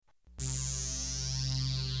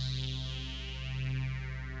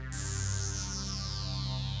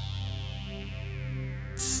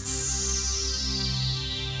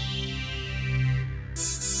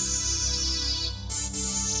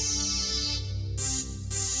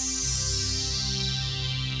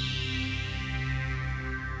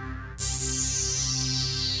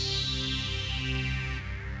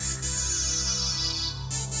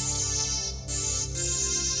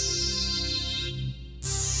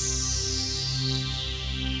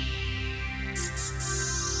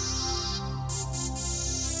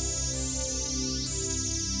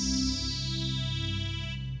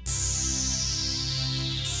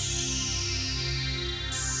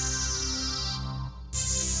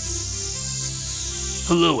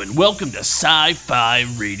Hello and welcome to Sci-Fi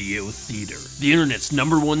Radio Theater, the internet's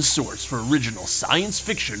 #1 source for original science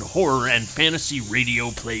fiction, horror, and fantasy radio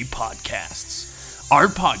play podcasts. Our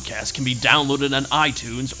podcast can be downloaded on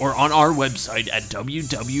iTunes or on our website at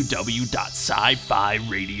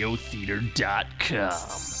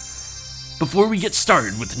www.sci-fi-radiotheater.com. Before we get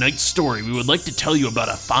started with tonight's story, we would like to tell you about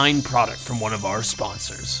a fine product from one of our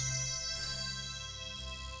sponsors.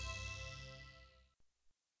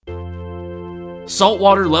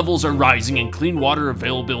 Saltwater levels are rising and clean water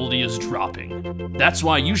availability is dropping. That's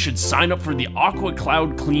why you should sign up for the Aqua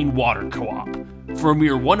Cloud Clean Water Co-op. For a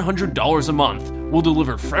mere $100 a month, we'll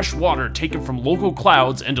deliver fresh water taken from local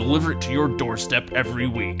clouds and deliver it to your doorstep every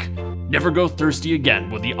week. Never go thirsty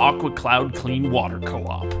again with the Aqua Cloud Clean Water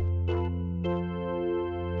Co-op.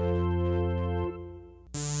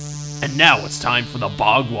 And now it's time for the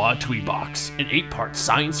Bagua Tweebox, an 8-part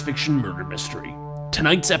science fiction murder mystery.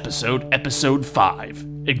 Tonight's episode, Episode 5,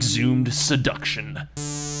 Exhumed Seduction.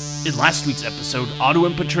 In last week's episode, Otto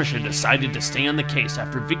and Patricia decided to stay on the case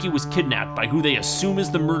after Vicky was kidnapped by who they assume is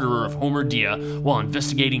the murderer of Homer Dia while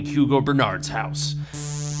investigating Hugo Bernard's house.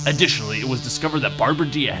 Additionally, it was discovered that Barbara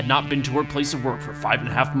Dia had not been to her place of work for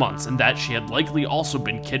 5.5 months and that she had likely also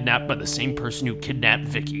been kidnapped by the same person who kidnapped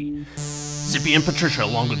Vicky. Zippy and Patricia,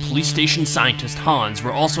 along with police station scientist Hans,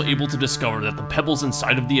 were also able to discover that the pebbles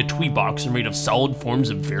inside of the Etui box are made of solid forms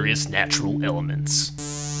of various natural elements.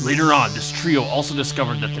 Later on, this trio also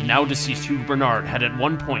discovered that the now-deceased Hugo Bernard had at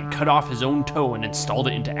one point cut off his own toe and installed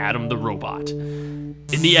it into Adam the robot.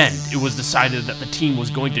 In the end, it was decided that the team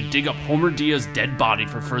was going to dig up Homer Dia's dead body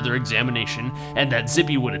for further examination, and that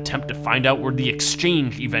Zippy would attempt to find out where the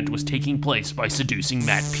exchange event was taking place by seducing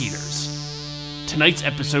Matt Peters. Tonight's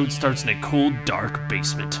episode starts in a cold, dark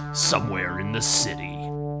basement, somewhere in the city.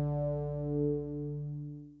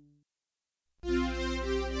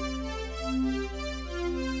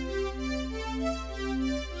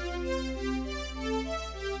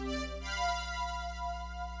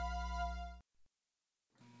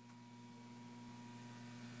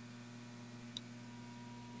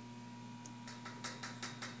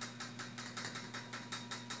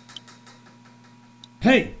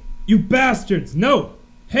 Hey! You bastards! No!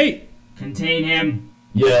 Hey! Contain him.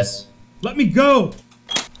 Yes. Let me go!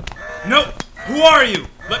 No! Who are you?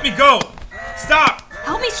 Let me go! Stop!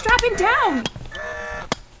 Help me strap him down!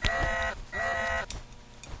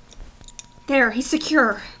 There, he's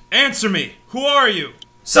secure. Answer me! Who are you?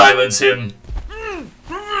 Silence him.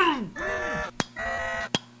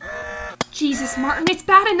 Jesus, Martin, it's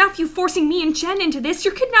bad enough you forcing me and Jen into this.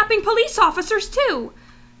 You're kidnapping police officers, too!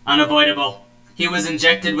 Unavoidable. He was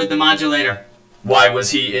injected with the modulator. Why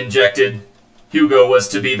was he injected? Hugo was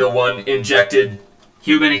to be the one injected.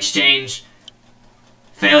 Human exchange.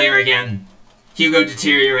 Failure again. Hugo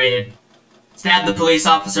deteriorated. Stabbed the police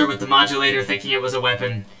officer with the modulator thinking it was a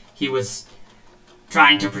weapon. He was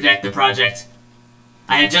trying to protect the project.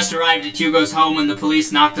 I had just arrived at Hugo's home when the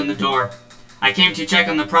police knocked on the door. I came to check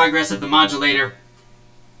on the progress of the modulator.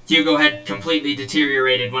 Hugo had completely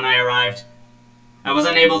deteriorated when I arrived. I was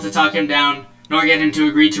unable to talk him down, nor get him to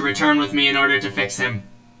agree to return with me in order to fix him.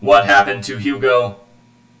 What happened to Hugo?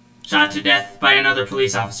 Shot to death by another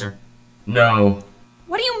police officer. No.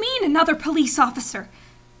 What do you mean, another police officer?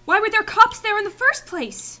 Why were there cops there in the first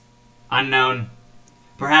place? Unknown.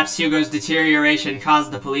 Perhaps Hugo's deterioration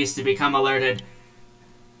caused the police to become alerted.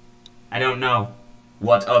 I don't know.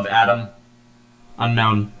 What of Adam?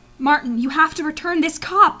 Unknown. Martin, you have to return this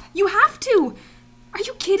cop. You have to! Are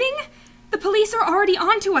you kidding? The police are already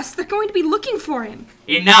onto us. They're going to be looking for him.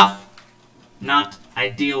 Enough! Not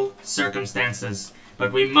ideal circumstances,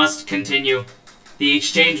 but we must continue. The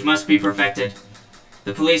exchange must be perfected.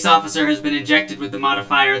 The police officer has been injected with the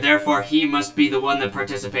modifier, therefore he must be the one that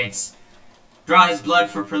participates. Draw his blood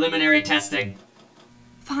for preliminary testing.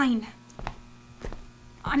 Fine.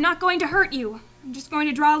 I'm not going to hurt you. I'm just going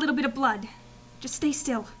to draw a little bit of blood. Just stay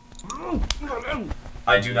still.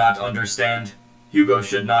 I do not understand. Hugo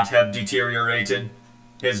should not have deteriorated.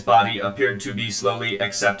 His body appeared to be slowly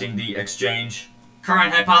accepting the exchange.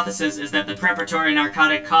 Current hypothesis is that the preparatory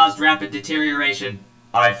narcotic caused rapid deterioration.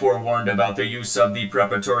 I forewarned about the use of the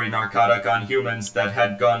preparatory narcotic on humans that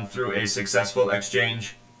had gone through a successful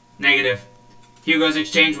exchange. Negative. Hugo's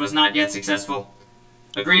exchange was not yet successful.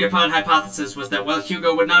 Agreed upon hypothesis was that while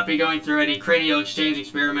Hugo would not be going through any cranial exchange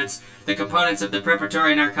experiments, the components of the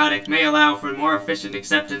preparatory narcotic may allow for more efficient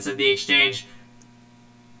acceptance of the exchange.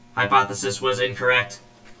 Hypothesis was incorrect.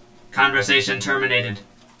 Conversation terminated.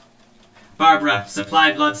 Barbara,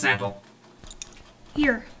 supply blood sample.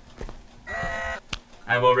 Here.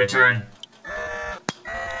 I will return.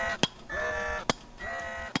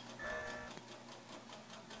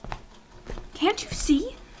 Can't you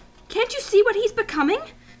see? Can't you see what he's becoming?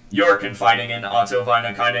 Your confiding in Otto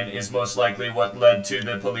Vainakainen is most likely what led to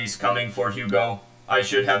the police coming for Hugo. I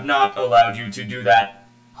should have not allowed you to do that.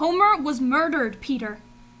 Homer was murdered, Peter.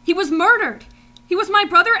 He was murdered. He was my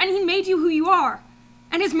brother and he made you who you are.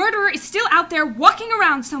 And his murderer is still out there walking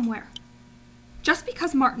around somewhere. Just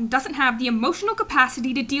because Martin doesn't have the emotional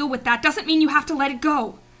capacity to deal with that doesn't mean you have to let it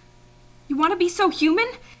go. You want to be so human?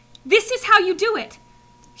 This is how you do it.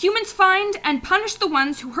 Humans find and punish the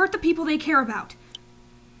ones who hurt the people they care about.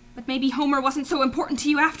 But maybe Homer wasn't so important to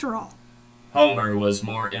you after all. Homer was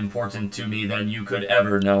more important to me than you could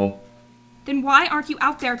ever know. Then why aren't you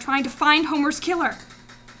out there trying to find Homer's killer?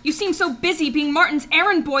 You seem so busy being Martin's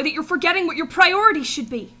errand boy that you're forgetting what your priorities should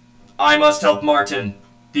be. I must help Martin.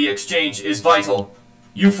 The exchange is vital.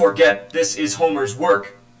 You forget this is Homer's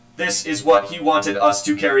work. This is what he wanted us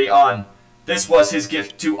to carry on. This was his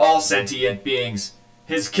gift to all sentient beings.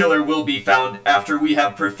 His killer will be found after we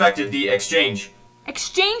have perfected the exchange.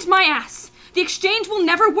 Exchange my ass. The exchange will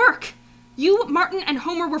never work. You, Martin, and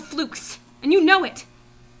Homer were flukes, and you know it.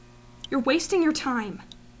 You're wasting your time.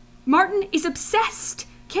 Martin is obsessed.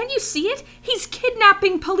 Can't you see it? He's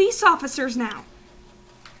kidnapping police officers now.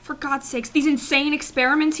 For God's sakes, these insane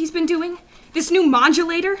experiments he's been doing, this new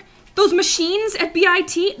modulator, those machines at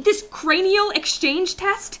BIT, this cranial exchange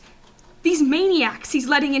test, these maniacs he's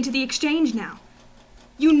letting into the exchange now.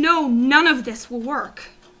 You know none of this will work.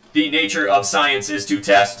 The nature of science is to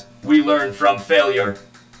test. We learn from failure.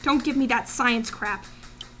 Don't give me that science crap.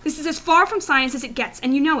 This is as far from science as it gets,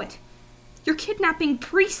 and you know it. You're kidnapping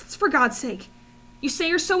priests, for God's sake. You say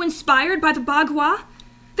you're so inspired by the Bagua?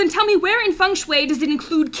 Then tell me, where in Feng Shui does it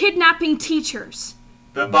include kidnapping teachers?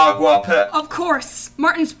 The Bagua Of course,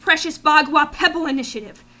 Martin's precious Bagua Pebble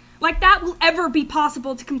initiative. Like that will ever be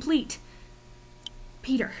possible to complete.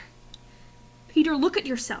 Peter, look at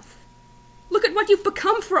yourself. Look at what you've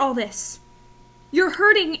become for all this. You're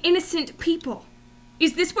hurting innocent people.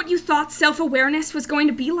 Is this what you thought self-awareness was going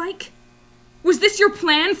to be like? Was this your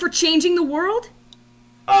plan for changing the world?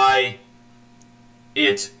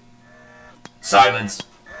 Silence.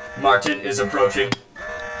 Martin is approaching.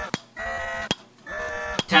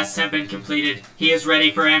 Tests have been completed. He is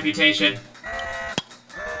ready for amputation.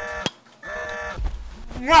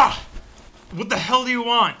 What the hell do you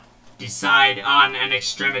want? Decide on an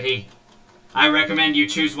extremity. I recommend you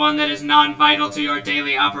choose one that is non-vital to your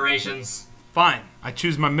daily operations. Fine, I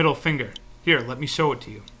choose my middle finger. Here, let me show it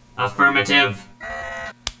to you. Affirmative.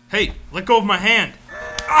 Hey, let go of my hand.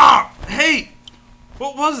 Hey!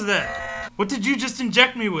 What was that? What did you just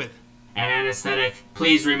inject me with? An anesthetic.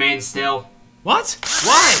 Please remain still. What?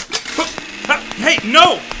 Why? Hey,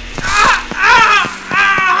 no!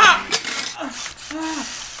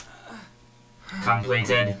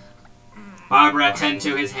 Completed. Barbara, tend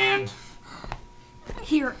to his hand.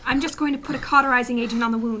 Here, I'm just going to put a cauterizing agent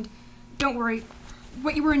on the wound. Don't worry.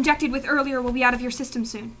 What you were injected with earlier will be out of your system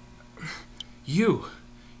soon. You're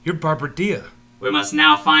Barbara Dia. We must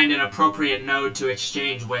now find an appropriate node to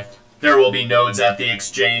exchange with. There will be nodes at the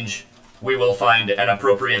exchange. We will find an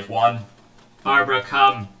appropriate one. Barbara,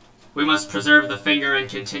 come. We must preserve the finger and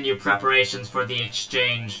continue preparations for the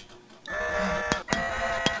exchange.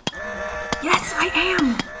 Yes, I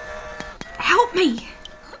am. Help me.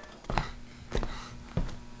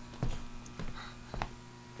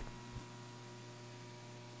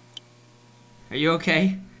 Are you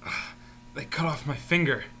okay? They cut off my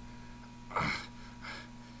finger.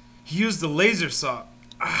 He used the laser saw.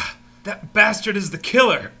 That bastard is the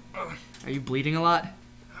killer. Are you bleeding a lot?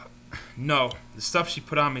 No, the stuff she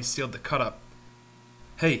put on me sealed the cut up.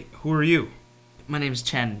 Hey, who are you? My name's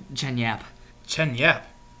Chen Yap. Chen Yap.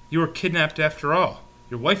 You were kidnapped after all.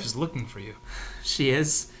 Your wife is looking for you. She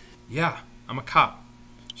is? Yeah, I'm a cop.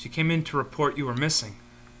 She came in to report you were missing.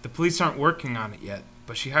 The police aren't working on it yet,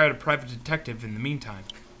 but she hired a private detective in the meantime.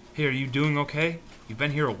 Hey, are you doing okay? You've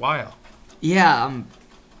been here a while. Yeah,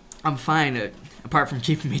 I'm fine. Apart from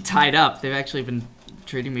keeping me tied up, they've actually been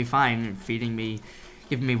treating me fine, feeding me,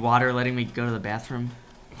 giving me water, letting me go to the bathroom.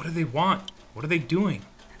 What do they want? What are they doing?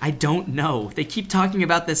 I don't know. They keep talking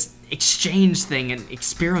about this exchange thing and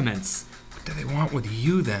experiments. What do they want with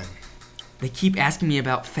you, then? They keep asking me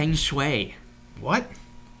about Feng Shui. What?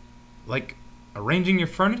 Like, arranging your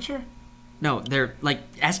furniture? No, they're,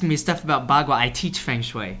 asking me stuff about Bagua. I teach Feng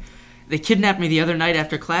Shui. They kidnapped me the other night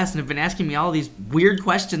after class and have been asking me all these weird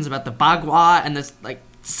questions about the Bagua and this,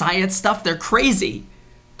 science stuff. They're crazy.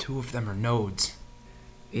 2 of them are nodes.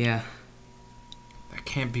 Yeah. That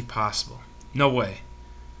can't be possible. No way.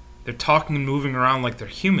 They're talking and moving around like they're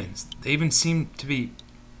humans. They even seem to be...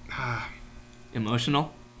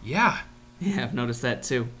 Emotional? Yeah. Yeah, I've noticed that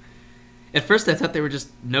too. At first I thought they were just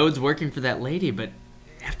nodes working for that lady, but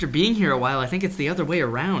after being here a while, I think it's the other way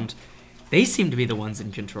around. They seem to be the ones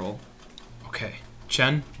in control. Okay,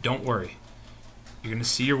 Chen, don't worry. You're gonna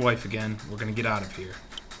see your wife again. We're gonna get out of here.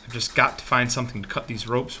 I've just got to find something to cut these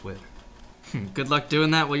ropes with. Good luck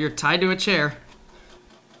doing that while you're tied to a chair.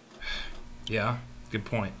 Yeah, good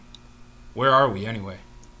point. Where are we, anyway?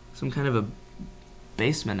 Some kind of a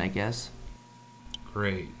basement, I guess.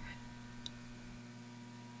 Great.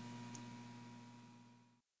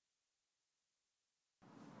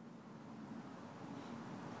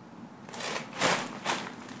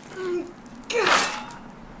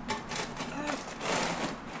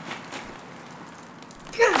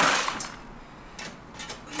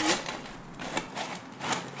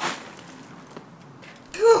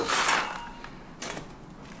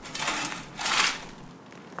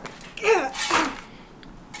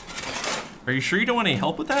 Are you sure you don't want any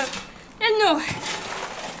help with that? No.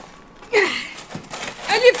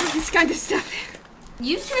 I live for this kind of stuff.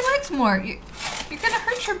 Use your legs more. You're gonna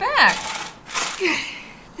hurt your back.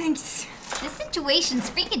 Thanks. This situation's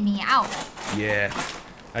freaking me out. Yeah,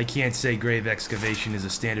 I can't say grave excavation is a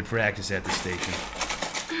standard practice at the station.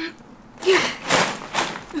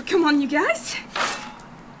 Oh, come on, you guys.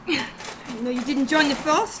 I know you didn't join the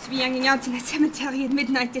force to be hanging out in a cemetery at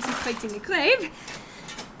midnight desecrating a grave.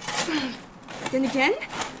 Then again,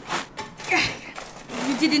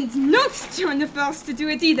 you didn't not join the force to do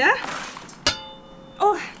it either.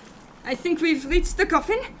 Oh, I think we've reached the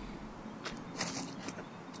coffin.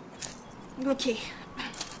 Okay.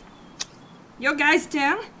 Your guys'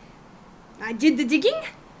 turn. I did the digging.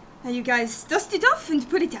 Now you guys dust it off and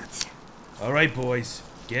put it out. All right, boys,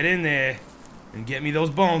 get in there and get me those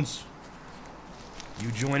bones.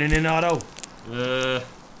 You joining in, Otto?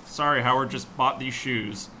 Sorry, Howard just bought these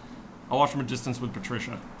shoes. I'll watch from a distance with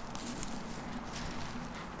Patricia.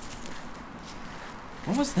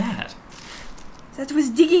 What was that? That was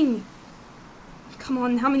digging. Come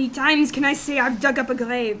on, how many times can I say I've dug up a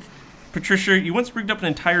grave? Patricia, you once rigged up an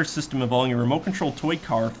entire system involving a remote-controlled toy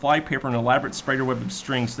car, flypaper, and an elaborate spiderweb of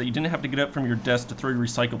string so that you didn't have to get up from your desk to throw your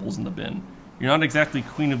recyclables in the bin. You're not exactly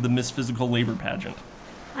queen of the Miss Physical Labor pageant.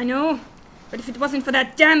 I know, but if it wasn't for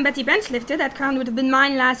that damn Betty Benchlifter, that crown would have been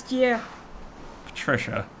mine last year.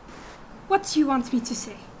 Patricia. What do you want me to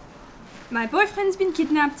say? My boyfriend's been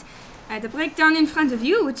kidnapped. I had a breakdown in front of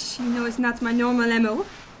you, which you know is not my normal MO.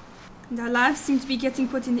 And our lives seem to be getting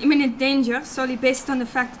put in imminent danger solely based on the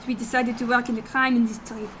fact that we decided to work in the crime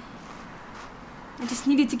industry. I just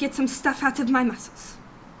needed to get some stuff out of my muscles.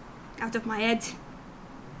 Out of my head.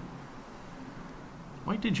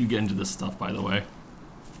 Why did you get into this stuff, by the way?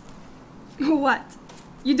 What?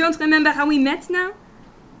 You don't remember how we met now?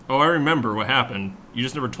 Oh, I remember what happened. You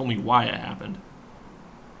just never told me why it happened.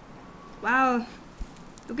 Wow.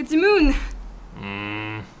 Look at the moon.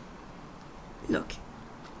 Look.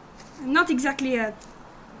 I'm not exactly a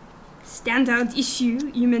standout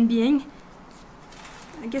issue human being.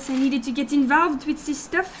 I guess I needed to get involved with this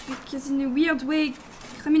stuff because in a weird way,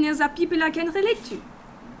 criminals are people I can relate to.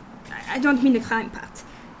 I don't mean the crime part.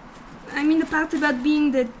 I mean the part about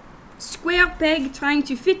being the square peg trying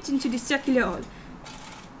to fit into the circular hole.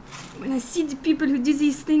 When I see the people who do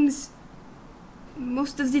these things,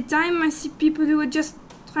 most of the time I see people who are just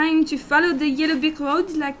trying to follow the yellow brick road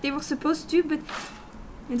like they were supposed to, but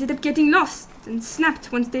ended up getting lost and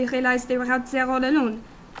snapped once they realized they were out there all alone.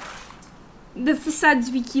 The facades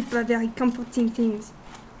we keep are very comforting things.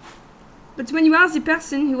 But when you are the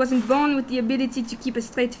person who wasn't born with the ability to keep a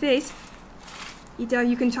straight face, either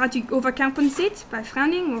you can try to overcompensate by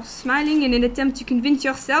frowning or smiling in an attempt to convince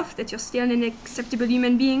yourself that you're still an acceptable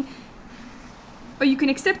human being, or you can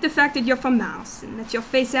accept the fact that you're from Mars and that your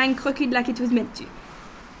face hang crooked like it was meant to.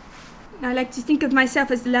 I like to think of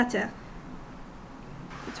myself as the latter.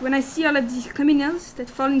 But when I see all of these criminals that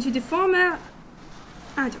fall into the former,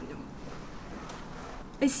 I don't know.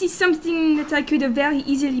 I see something that I could have very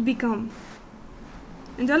easily become.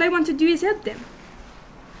 And all I want to do is help them.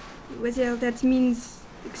 Whether that means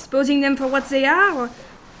exposing them for what they are, or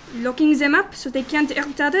locking them up so they can't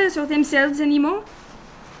hurt others or themselves anymore.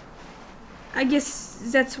 I guess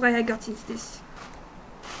that's why I got into this.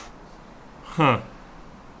 Huh.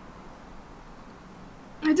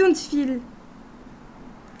 I don't feel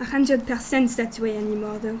 100% that way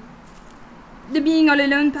anymore, though. The being all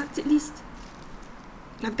alone part, at least.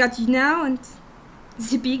 I've got you now, and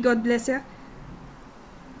Zippy, God bless her.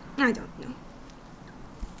 I don't know.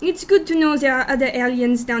 It's good to know there are other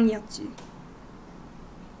aliens down here, too.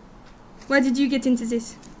 Why did you get into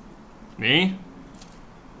this? Me?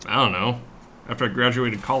 I don't know. After I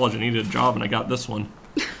graduated college, I needed a job, and I got this one.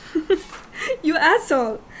 You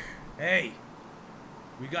asshole! Hey,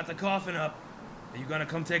 we got the coffin up. Are you gonna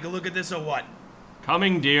come take a look at this or what?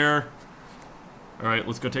 Coming, dear. Alright,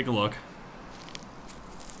 let's go take a look.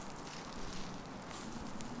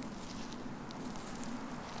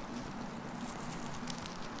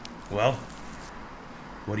 Well,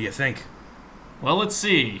 what do you think? Well, let's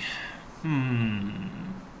see.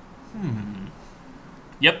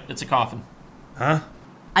 Yep, it's a coffin. Huh?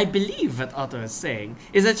 I believe what Otto is saying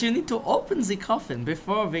is that you need to open the coffin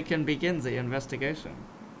before we can begin the investigation.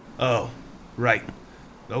 Oh, right.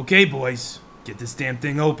 Okay, boys. Get this damn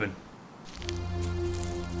thing open.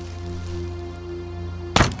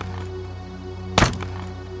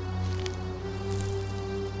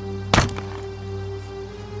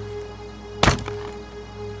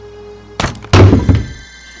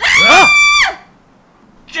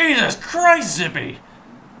 Jesus Christ, Zippy!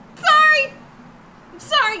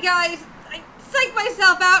 Sorry, guys. I psyched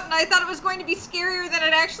myself out and I thought it was going to be scarier than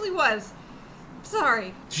it actually was.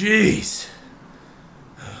 Sorry. Jeez.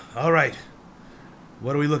 All right.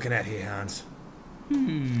 What are we looking at here, Hans?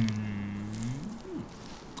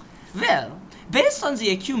 Well, based on the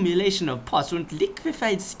accumulation of pus and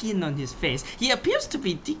liquefied skin on his face, he appears to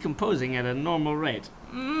be decomposing at a normal rate.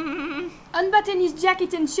 Unbutton his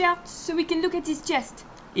jacket and shirt so we can look at his chest.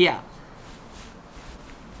 Yeah.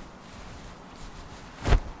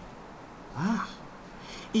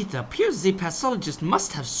 It appears the pathologist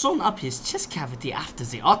must have sewn up his chest cavity after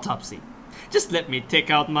the autopsy. Just let me take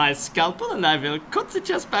out my scalpel and I will cut the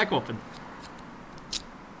chest back open.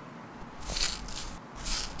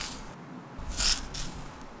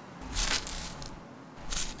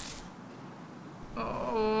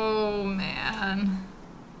 Oh, man.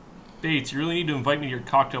 Bates, you really need to invite me to your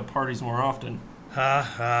cocktail parties more often. Ha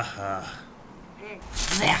ha ha.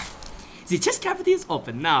 There. The chest cavity is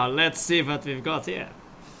open. Now, let's see what we've got here.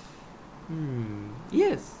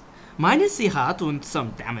 Yes. Minus the heart and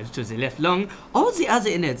some damage to the left lung, all the other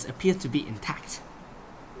innards appear to be intact.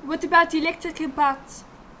 What about the electrical parts?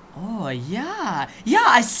 Oh, yeah. Yeah,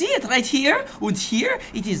 I see it right here. And here,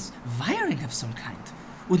 it is wiring of some kind.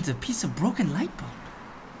 And a piece of broken light bulb.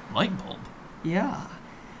 Light bulb? Yeah.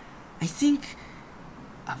 I think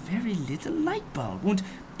a very little light bulb. And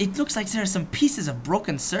it looks like there are some pieces of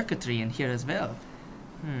broken circuitry in here as well.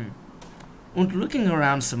 And looking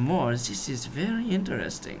around some more, this is very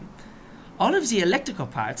interesting. All of the electrical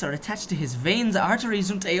parts are attached to his veins,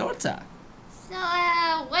 arteries, and aorta. So,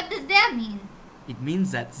 what does that mean? It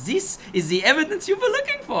means that this is the evidence you were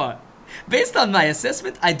looking for. Based on my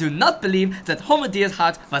assessment, I do not believe that Homer Deer's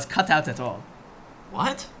heart was cut out at all.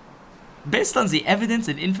 What? Based on the evidence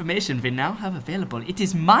and information we now have available, it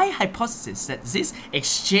is my hypothesis that this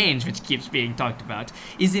exchange, which keeps being talked about,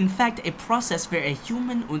 is in fact a process where a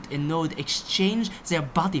human and a node exchange their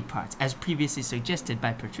body parts, as previously suggested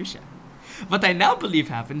by Patricia. What I now believe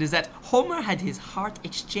happened is that Homer had his heart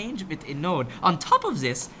exchanged with a node. On top of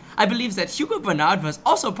this, I believe that Hugo Bernard was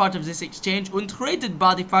also part of this exchange and traded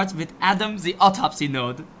body parts with Adam, the autopsy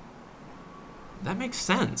node. That makes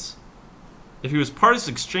sense. If he was part of this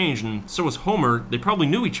exchange and so was Homer, they probably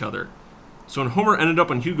knew each other. So when Homer ended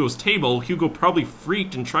up on Hugo's table, Hugo probably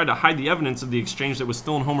freaked and tried to hide the evidence of the exchange that was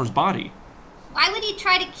still in Homer's body. Why would he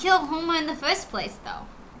try to kill Homer in the first place, though?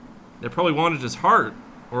 They probably wanted his heart,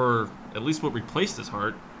 or at least what replaced his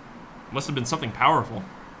heart. Must have been something powerful.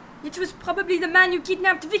 It was probably the man who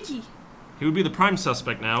kidnapped Vicky. He would be the prime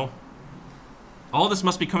suspect now. All this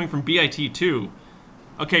must be coming from BIT too.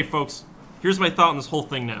 Okay, folks, here's my thought on this whole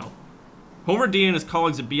thing now. Homer D and his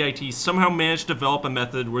colleagues at BIT somehow managed to develop a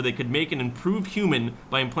method where they could make an improved human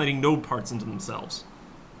by implanting node parts into themselves.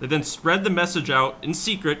 They then spread the message out in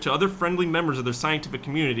secret to other friendly members of their scientific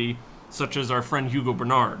community, such as our friend Hugo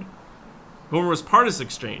Bernard. Homer was part of this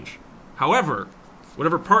exchange. However,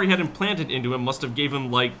 whatever part he had implanted into him must have gave him,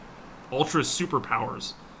 like, ultra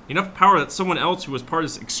superpowers. Enough power that someone else who was part of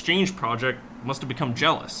this exchange project must have become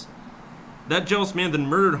jealous. That jealous man then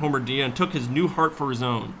murdered Homer D and took his new heart for his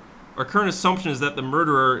own. Our current assumption is that the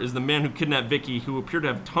murderer is the man who kidnapped Vicky, who appeared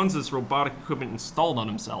to have tons of this robotic equipment installed on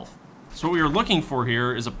himself. So what we are looking for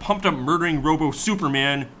here is a pumped-up murdering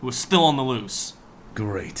robo-Superman who is still on the loose.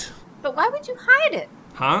 Great. But why would you hide it?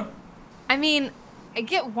 Huh? I mean, I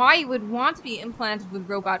get why you would want to be implanted with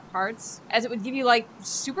robot parts, as it would give you, like,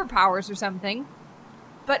 superpowers or something.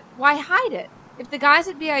 But why hide it? If the guys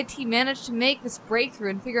at BIT managed to make this breakthrough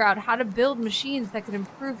and figure out how to build machines that could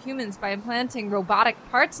improve humans by implanting robotic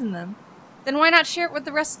parts in them, then why not share it with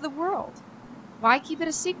the rest of the world? Why keep it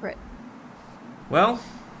a secret? Well,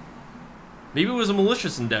 maybe it was a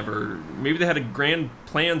malicious endeavor. Maybe they had grand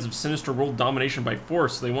plans of sinister world domination by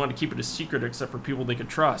force, so they wanted to keep it a secret except for people they could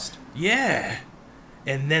trust. Yeah.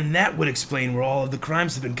 And then that would explain where all of the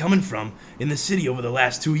crimes have been coming from in the city over the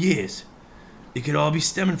last 2 years. It could all be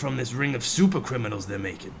stemming from this ring of super criminals they're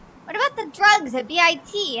making. What about the drugs at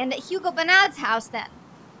BIT and at Hugo Bernard's house then?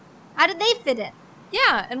 How did they fit in?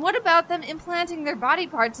 Yeah, and what about them implanting their body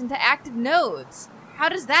parts into active nodes? How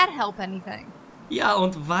does that help anything? Yeah,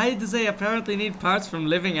 and why do they apparently need parts from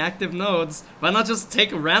living active nodes? Why not just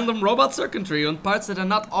take random robot circuitry and parts that are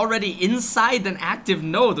not already inside an active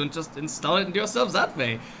node and just install it into yourselves that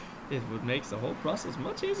way? It would make the whole process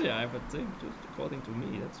much easier, I would think, just according to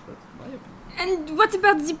me. That's my opinion. And what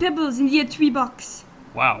about the pebbles in the etui box?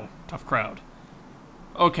 Wow, tough crowd.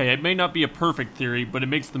 Okay, it may not be a perfect theory, but it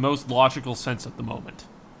makes the most logical sense at the moment.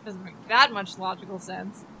 Doesn't make that much logical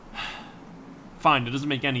sense. Fine, it doesn't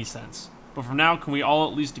make any sense. But for now, can we all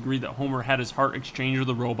at least agree that Homer had his heart exchanged with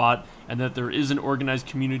a robot, and that there is an organized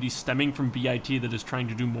community stemming from BIT that is trying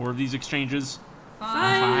to do more of these exchanges?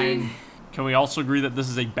 Fine. Can we also agree that this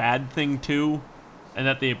is a bad thing too? And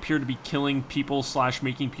that they appear to be killing people /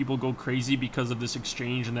 making people go crazy because of this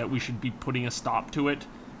exchange, and that we should be putting a stop to it?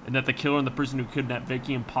 And that the killer and the person who kidnapped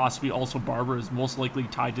Vicky and possibly also Barbara is most likely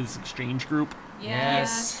tied to this exchange group?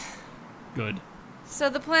 Yes. Good. So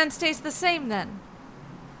the plan stays the same then.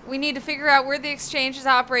 We need to figure out where the exchange is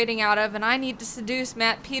operating out of, and I need to seduce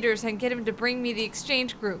Matt Peters and get him to bring me the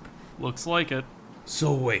exchange group. Looks like it.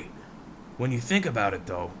 So wait, when you think about it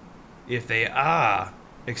though, if they are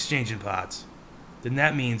exchanging parts, then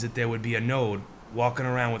that means that there would be a node walking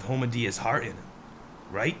around with Homer Diaz's heart in it,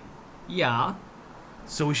 right? Yeah.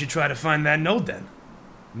 So we should try to find that node then.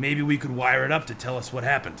 Maybe we could wire it up to tell us what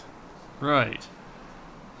happened. Right.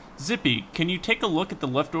 Zippy, can you take a look at the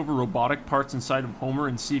leftover robotic parts inside of Homer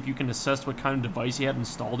and see if you can assess what kind of device he had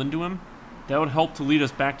installed into him? That would help to lead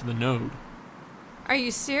us back to the node. Are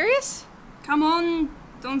you serious? Come on,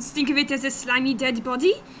 don't think of it as a slimy dead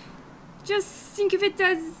body. Just think of it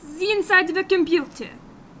as the inside of a computer.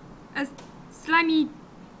 A slimy,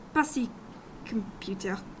 pussy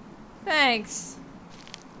computer. Thanks.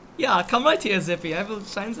 Yeah, come right here, Zippy. I will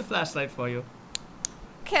shine the flashlight for you.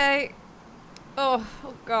 Okay. Oh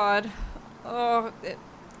God. Oh, it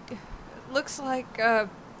looks like, the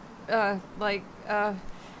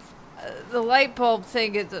light bulb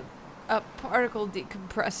thing is a particle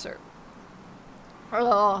decompressor.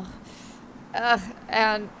 Oh.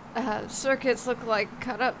 And circuits look like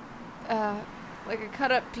a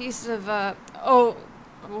cut up piece of,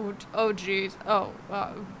 geez.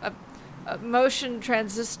 A motion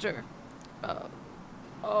transistor.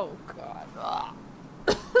 Oh God. Ah.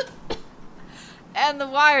 And the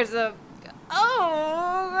wires of,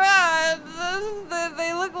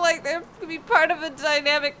 they look like they're to be part of a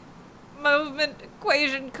dynamic movement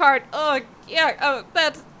equation card. Oh yeah. Oh,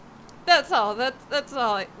 that's all. That's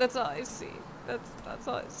all I see. That's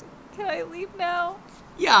all I see. Can I leave now?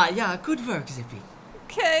 Yeah, good work, Zippy.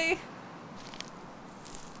 Okay.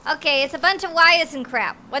 Okay, it's a bunch of wires and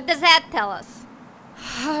crap. What does that tell us?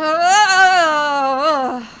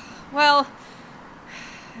 Well,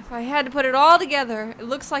 if I had to put it all together, it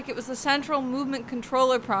looks like it was the central movement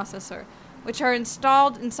controller processor, which are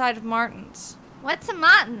installed inside of Martin's. What's a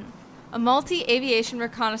Martin? A multi-aviation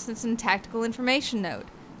reconnaissance and tactical information node.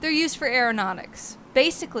 They're used for aeronautics.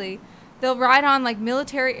 Basically, they'll ride on like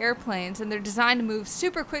military airplanes, and they're designed to move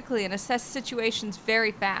super quickly and assess situations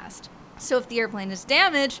very fast. So if the airplane is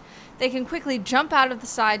damaged, they can quickly jump out of the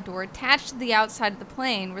side door, attach to the outside of the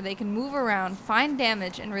plane, where they can move around, find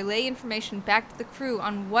damage, and relay information back to the crew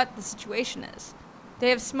on what the situation is.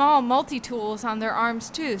 They have small multi-tools on their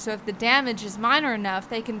arms too, so if the damage is minor enough,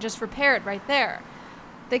 they can just repair it right there.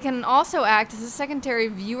 They can also act as a secondary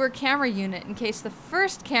viewer camera unit in case the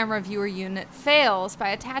first camera viewer unit fails by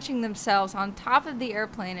attaching themselves on top of the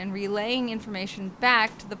airplane and relaying information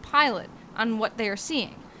back to the pilot on what they are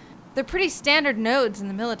seeing. They're pretty standard nodes in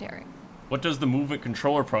the military. What does the movement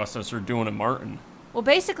controller processor do in a Martin? Well,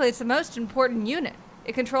 basically, it's the most important unit.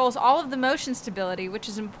 It controls all of the motion stability, which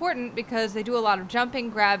is important because they do a lot of jumping,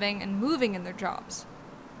 grabbing, and moving in their jobs.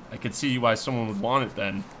 I could see why someone would want it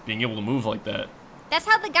then, being able to move like that. That's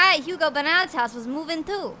how the guy at Hugo Bernard's house was moving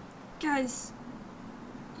too. Guys,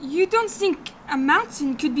 you don't think a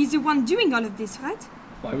mountain could be the one doing all of this, right?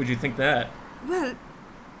 Why would you think that? Well,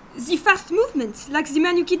 the fast movement, like the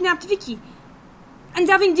man who kidnapped Vicky. And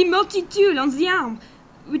having the multi-tool on the arm,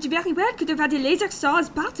 which very well could have had a laser saw as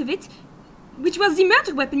part of it, which was the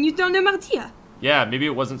murder weapon you told Mardia. Yeah, maybe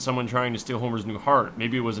it wasn't someone trying to steal Homer's new heart.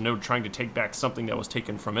 Maybe it was a node trying to take back something that was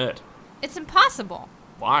taken from it. It's impossible.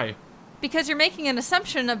 Why? Because you're making an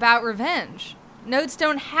assumption about revenge. Nodes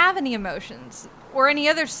don't have any emotions, or any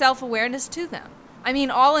other self-awareness to them. I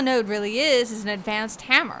mean, all a node really is an advanced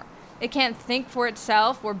hammer. It can't think for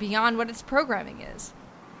itself or beyond what its programming is.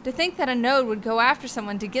 To think that a node would go after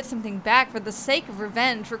someone to get something back for the sake of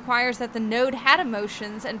revenge requires that the node had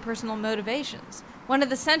emotions and personal motivations. One of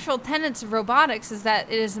the central tenets of robotics is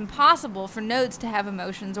that it is impossible for nodes to have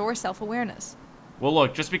emotions or self-awareness. Well,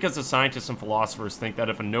 look, just because the scientists and philosophers think that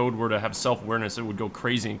if a node were to have self-awareness it would go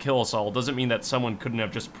crazy and kill us all, doesn't mean that someone couldn't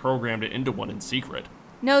have just programmed it into one in secret.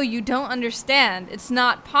 No, you don't understand. It's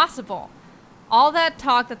not possible. All that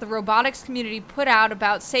talk that the robotics community put out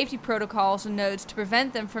about safety protocols and nodes to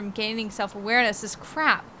prevent them from gaining self-awareness is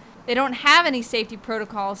crap. They don't have any safety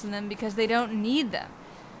protocols in them because they don't need them.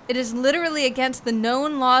 It is literally against the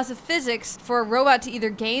known laws of physics for a robot to either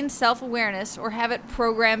gain self-awareness or have it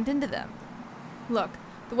programmed into them. Look,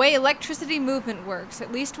 the way electricity movement works,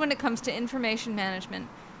 at least when it comes to information management,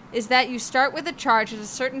 is that you start with a charge at a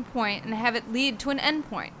certain point and have it lead to an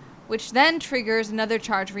endpoint, which then triggers another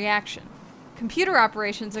charge reaction. Computer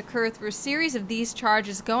operations occur through a series of these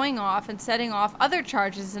charges going off and setting off other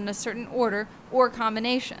charges in a certain order or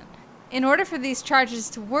combination. In order for these charges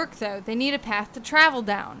to work, though, they need a path to travel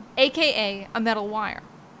down, aka a metal wire.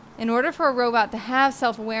 In order for a robot to have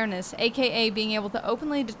self-awareness, aka being able to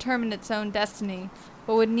openly determine its own destiny,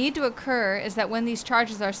 what would need to occur is that when these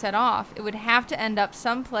charges are set off, it would have to end up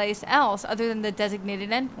someplace else other than the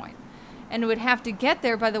designated endpoint. And it would have to get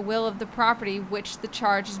there by the will of the property which the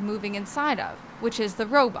charge is moving inside of, which is the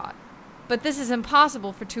robot. But this is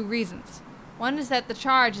impossible for two reasons. One is that the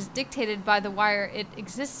charge is dictated by the wire it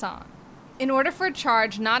exists on. In order for a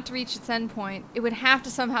charge not to reach its endpoint, it would have to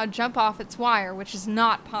somehow jump off its wire, which is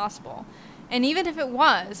not possible. And even if it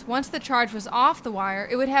was, once the charge was off the wire,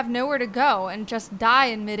 it would have nowhere to go and just die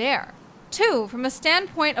in midair. 2, from a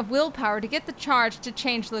standpoint of willpower, to get the charge to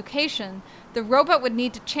change location, the robot would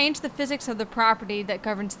need to change the physics of the property that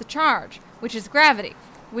governs the charge, which is gravity,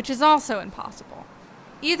 which is also impossible.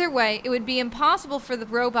 Either way, it would be impossible for the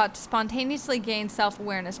robot to spontaneously gain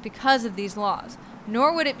self-awareness because of these laws,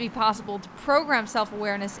 nor would it be possible to program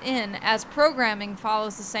self-awareness in, as programming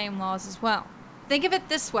follows the same laws as well. Think of it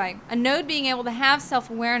this way, a node being able to have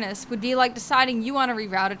self-awareness would be like deciding you want to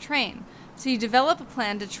reroute a train. So you develop a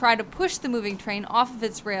plan to try to push the moving train off of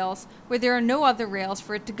its rails where there are no other rails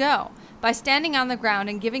for it to go, by standing on the ground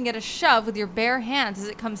and giving it a shove with your bare hands as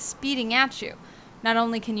it comes speeding at you. Not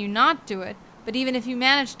only can you not do it, but even if you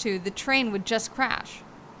managed to, the train would just crash.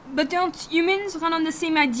 But don't humans run on the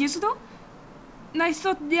same ideas though? I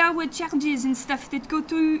thought there were charges and stuff that go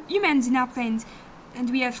to humans in our brains, and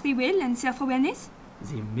we have free will and self-awareness?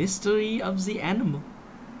 The mystery of the animal.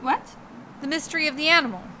 What? The mystery of the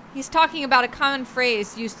animal. He's talking about a common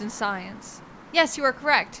phrase used in science. Yes, you are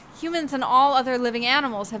correct. Humans and all other living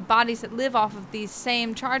animals have bodies that live off of these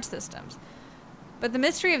same charge systems. But the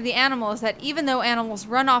mystery of the animal is that even though animals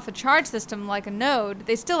run off a charge system like a node,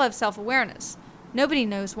 they still have self-awareness. Nobody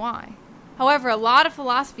knows why. However, a lot of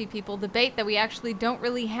philosophy people debate that we actually don't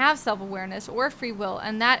really have self-awareness or free will,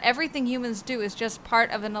 and that everything humans do is just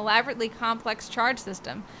part of an elaborately complex charge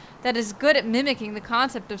system that is good at mimicking the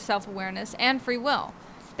concept of self-awareness and free will.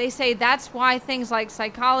 They say that's why things like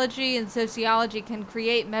psychology and sociology can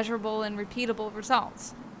create measurable and repeatable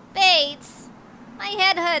results. Bates, my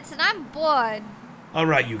head hurts and I'm bored.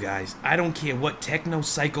 Alright, you guys, I don't care what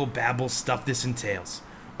techno-psycho-babble stuff this entails.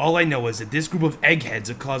 All I know is that this group of eggheads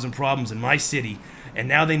are causing problems in my city, and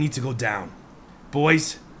now they need to go down.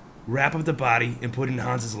 Boys, wrap up the body and put it in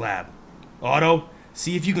Hans's lab. Otto,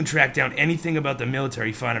 see if you can track down anything about the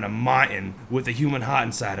military finding a Martin with a human heart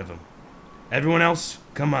inside of him. Everyone else,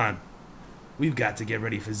 come on. We've got to get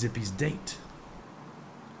ready for Zippy's date.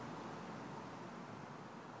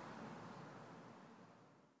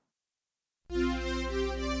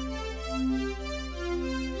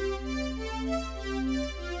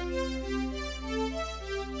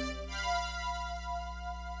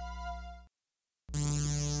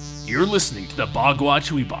 You're listening to the Bagua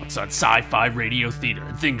Tweebox on Sci-Fi Radio Theater,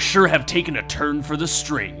 and things sure have taken a turn for the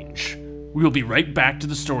strange. We will be right back to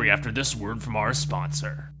the story after this word from our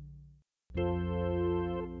sponsor.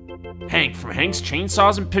 Hank from Hank's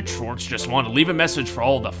Chainsaws and Pitchforks just wanted to leave a message for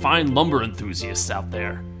all the fine lumber enthusiasts out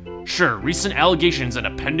there. Sure, recent allegations and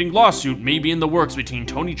a pending lawsuit may be in the works between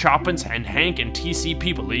Tony Choppins and Hank and T.C.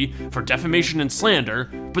 Peebly for defamation and slander,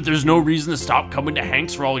 but there's no reason to stop coming to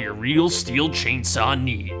Hank's for all your real steel chainsaw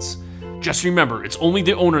needs. Just remember, it's only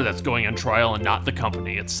the owner that's going on trial and not the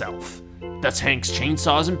company itself. That's Hank's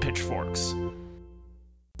Chainsaws and Pitchforks.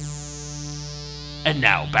 And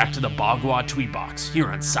now, back to the Bagua Tweebox here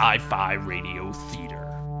on Sci-Fi Radio Theater.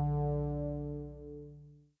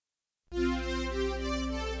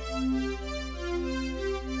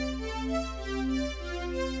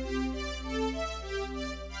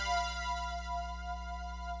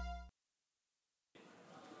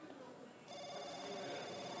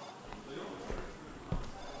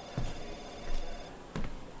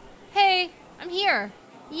 here?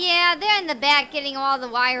 Yeah, they're in the back getting all the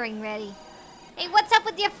wiring ready. Hey, what's up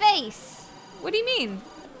with your face? What do you mean?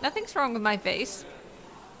 Nothing's wrong with my face.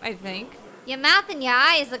 I think. Your mouth and your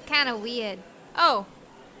eyes look kind of weird. Oh,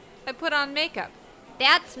 I put on makeup.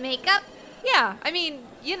 That's makeup? Yeah, I mean,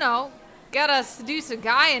 you know, gotta seduce a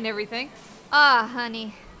guy and everything. Aw,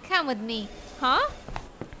 honey, come with me. Huh?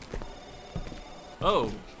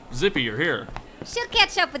 Oh, Zippy, you're here. She'll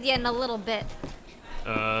catch up with you in a little bit.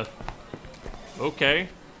 Okay.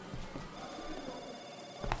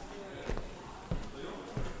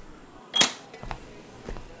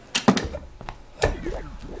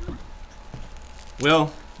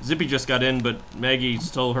 Well, Zippy just got in, but Maggie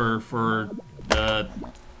stole her for,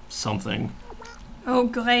 something. Oh,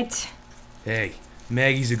 great. Hey,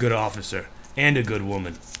 Maggie's a good officer and a good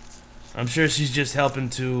woman. I'm sure she's just helping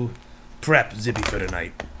to prep Zippy for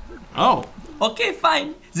tonight. Oh. Okay,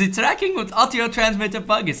 fine. The tracking and audio transmitter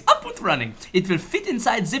bug is up and running. It will fit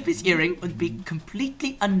inside Zippy's earring and be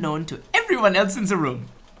completely unknown to everyone else in the room.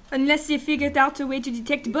 Unless they figured out a way to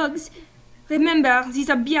detect bugs. Remember, these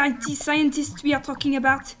are BIT scientists we are talking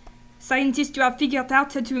about. Scientists who have figured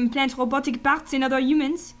out how to implant robotic parts in other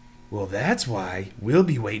humans. Well, that's why we'll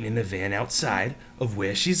be waiting in the van outside of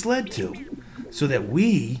where she's led to, so that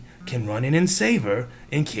we can run in and save her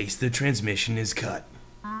in case the transmission is cut.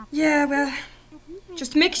 Yeah, well,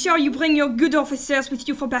 just make sure you bring your good officers with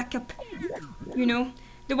you for backup. You know,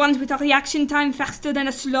 the ones with a reaction time faster than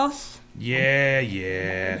a sloth.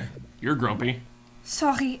 Yeah. You're grumpy.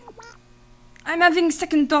 Sorry. I'm having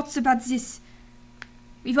second thoughts about this.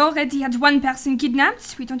 We've already had one person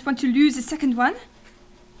kidnapped. We don't want to lose a second one.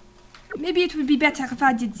 Maybe it would be better if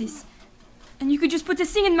I did this. And you could just put a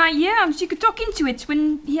thing in my ear and she could talk into it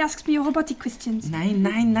when he asks me robotic questions.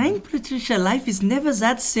 Nine, Patricia. Life is never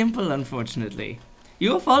that simple, unfortunately.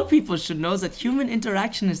 You of all people should know that human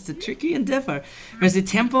interaction is the tricky endeavor, where the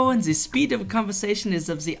tempo and the speed of a conversation is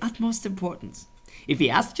of the utmost importance. If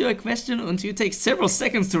he asks you a question and you take several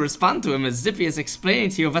seconds to respond to him as Zippy is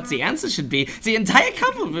explaining to you what the answer should be, the entire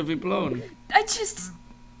couple will be blown. I just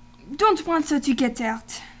don't want her to get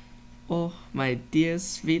out. Oh, my dear,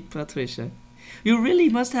 sweet Patricia. You really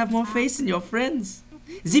must have more faith in your friends.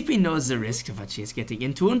 Zippy knows the risk of what she is getting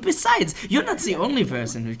into, and besides, you're not the only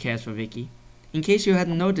person who cares for Vicky. In case you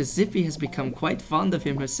hadn't noticed, Zippy has become quite fond of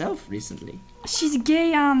him herself recently. She's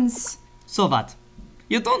gay, Hans. So what?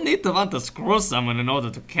 You don't need to want to screw someone in order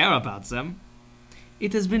to care about them.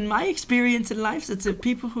 It has been my experience in life that the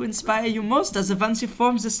people who inspire you most are the ones you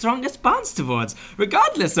form the strongest bonds towards,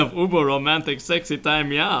 regardless of uber-romantic sexy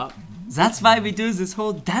time, yeah. That's why we do this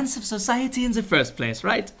whole dance of society in the first place,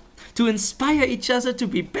 right? To inspire each other to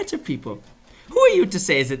be better people. Who are you to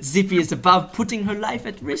say that Zippy is above putting her life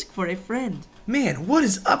at risk for a friend? Man, what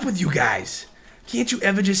is up with you guys? Can't you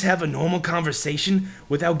ever just have a normal conversation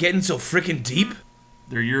without getting so frickin' deep?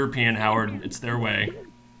 They're European, Howard. It's their way.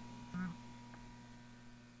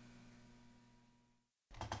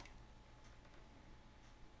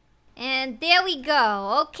 And there we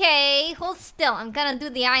go. Okay, hold still. I'm gonna do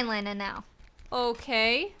the eyeliner now.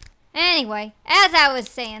 Okay. Anyway, as I was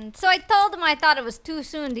saying, so I told him I thought it was too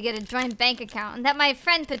soon to get a joint bank account, and that my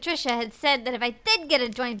friend Patricia had said that if I did get a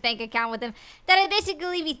joint bank account with him, that I'd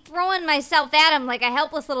basically be throwing myself at him like a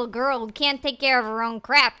helpless little girl who can't take care of her own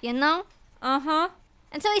crap, you know? Uh-huh.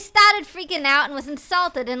 And so he started freaking out and was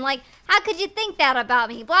insulted and like, how could you think that about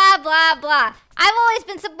me? Blah, blah, blah. I've always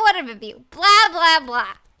been supportive of you. Blah, blah,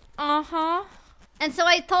 blah. Uh-huh. And so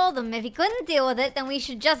I told him if he couldn't deal with it, then we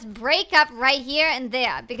should just break up right here and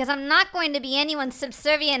there, because I'm not going to be anyone's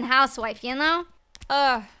subservient housewife, you know?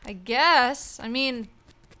 I guess. I mean,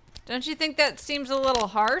 don't you think that seems a little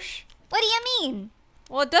harsh? What do you mean?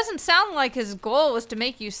 Well, it doesn't sound like his goal was to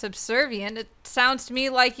make you subservient. It sounds to me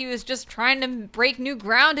like he was just trying to break new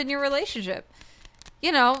ground in your relationship.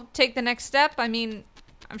 You know, take the next step. I mean,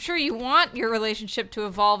 I'm sure you want your relationship to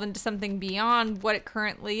evolve into something beyond what it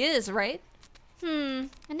currently is, right? I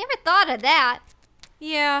never thought of that.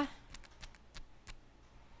 Yeah.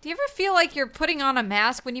 Do you ever feel like you're putting on a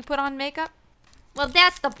mask when you put on makeup? Well,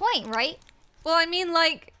 that's the point, right? Well, I mean,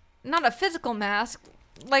 like, not a physical mask,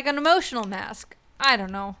 like an emotional mask. I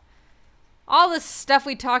don't know. All this stuff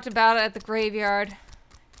we talked about at the graveyard,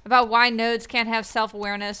 about why nodes can't have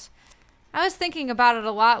self-awareness. I was thinking about it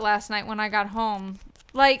a lot last night when I got home.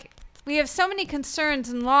 Like, we have so many concerns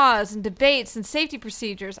and laws and debates and safety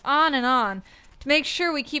procedures, on and on, to make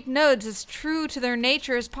sure we keep nodes as true to their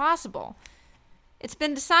nature as possible. It's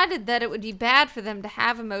been decided that it would be bad for them to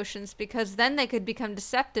have emotions because then they could become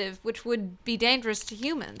deceptive, which would be dangerous to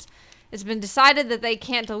humans. It's been decided that they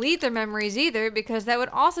can't delete their memories either because that would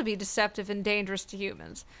also be deceptive and dangerous to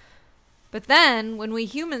humans. But then, when we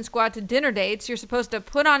humans go out to dinner dates, you're supposed to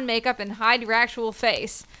put on makeup and hide your actual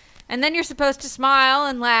face. And then you're supposed to smile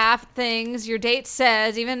and laugh at things your date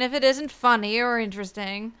says, even if it isn't funny or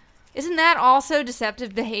interesting. Isn't that also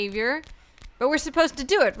deceptive behavior? But we're supposed to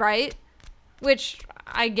do it, right? Which,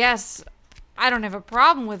 I guess, I don't have a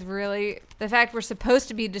problem with, really. The fact we're supposed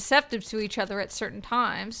to be deceptive to each other at certain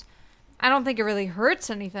times. I don't think it really hurts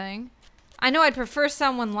anything. I know I'd prefer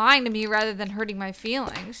someone lying to me rather than hurting my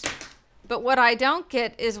feelings. But what I don't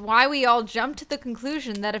get is why we all jump to the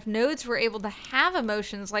conclusion that if nodes were able to have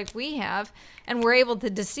emotions like we have, and were able to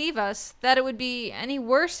deceive us, that it would be any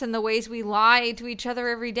worse than the ways we lie to each other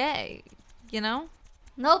every day. You know?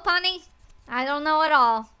 Nope, honey. I don't know at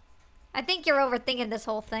all. I think you're overthinking this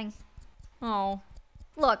whole thing. Oh.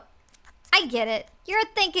 Look, I get it. You're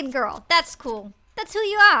a thinking girl. That's cool. That's who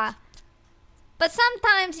you are. But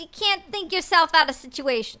sometimes you can't think yourself out of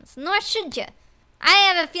situations, nor should you. I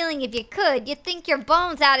have a feeling if you could, you'd think your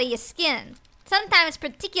bones out of your skin. Sometimes,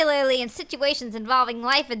 particularly in situations involving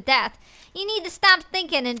life and death, you need to stop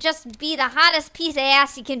thinking and just be the hottest piece of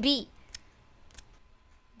ass you can be.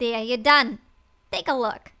 There, you're done. Take a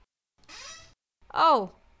look.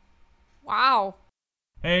 Oh. Wow.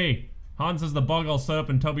 Hey, Hans has the bug all set up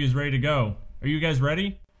and Tubby is ready to go. Are you guys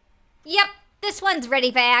ready? Yep, this one's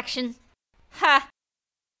ready for action. Ha.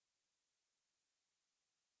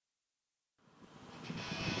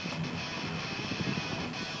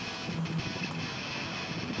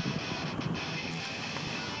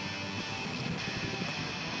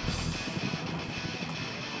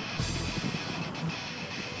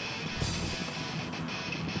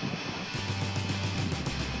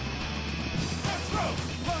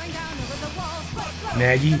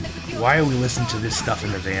 Maggie, why are we listening to this stuff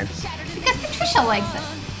in the van? Because Patricia likes it.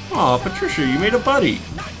 Aw, Patricia, you made a buddy.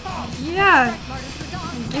 Yeah,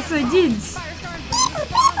 guess I did.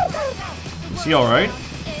 Is he alright?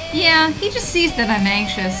 Yeah, he just sees that I'm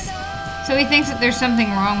anxious. So he thinks that there's something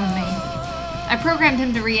wrong with me. I programmed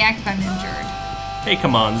him to react if I'm injured. Hey,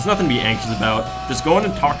 come on, there's nothing to be anxious about. Just go in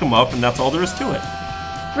and talk him up, and that's all there is to it.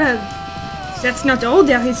 Well, that's not all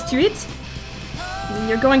there is to it.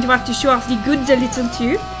 You're going to have to show off the goods a little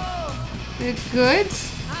too. The goods?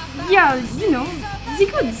 Yeah, you know, the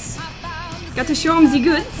goods. Got to show him the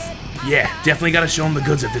goods. Yeah, definitely gotta show him the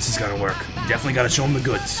goods if this is gonna work. Definitely gotta show him the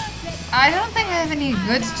goods. I don't think I have any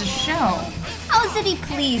goods to show. Oh, Zippy,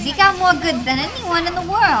 please. You got more goods than anyone in the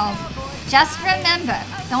world. Just remember,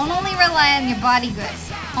 don't only rely on your body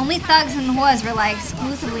goods. Only thugs and whores rely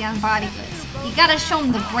exclusively on body goods. You gotta show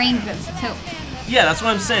them the brain goods, too. Yeah, that's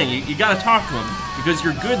what I'm saying. You gotta talk to him. Because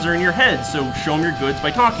your goods are in your head, so show him your goods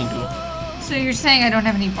by talking to him. So you're saying I don't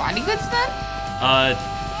have any body goods then?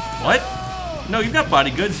 What? No, you've got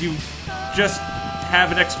body goods. You just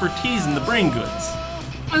have an expertise in the brain goods.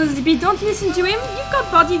 Oh, Zippy, don't listen to him. You've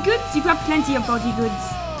got body goods. You've got plenty of body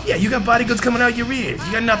goods. Yeah, you got body goods coming out your ears.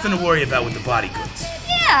 You got nothing to worry about with the body goods.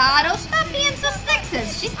 Yeah, Otto, stop being so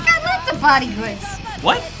sexist. She's got lots of body goods.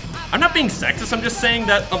 What? I'm not being sexist, I'm just saying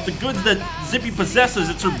that of the goods that Zippy possesses,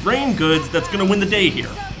 it's her brain goods that's gonna win the day here.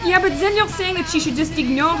 Yeah, but then you're saying that she should just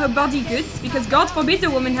ignore her body goods, because God forbid a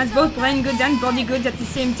woman has both brain goods and body goods at the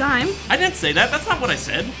same time. I didn't say that, that's not what I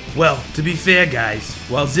said. Well, to be fair, guys,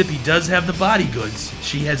 while Zippy does have the body goods,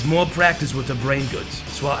 she has more practice with her brain goods.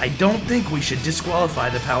 So while I don't think we should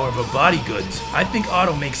disqualify the power of her body goods, I think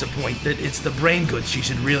Otto makes a point that it's the brain goods she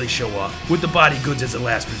should really show off, with the body goods as a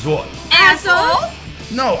last resort. Asshole!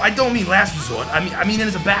 No, I don't mean last resort. I mean it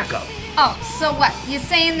as a backup. Oh, so what? You're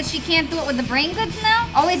saying that she can't do it with the brain goods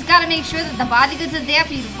now? Always gotta make sure that the body goods are there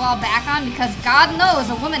for you to fall back on, because God knows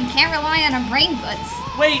a woman can't rely on her brain goods.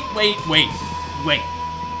 Wait.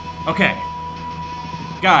 Okay.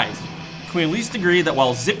 Guys, can we at least agree that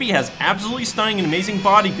while Zippy has absolutely stunning and amazing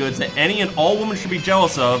body goods that any and all women should be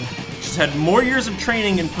jealous of, she's had more years of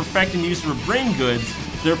training in perfecting the use of her brain goods.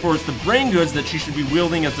 Therefore, it's the brain goods that she should be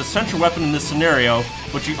wielding as the central weapon in this scenario,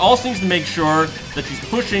 but she also needs to make sure that she's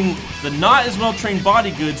pushing the not as well-trained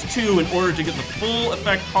body goods too in order to get the full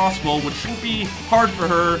effect possible, which shouldn't be hard for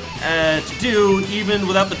her to do even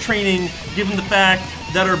without the training, given the fact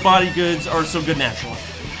that her body goods are so good naturally.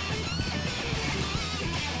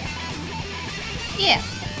 Yeah,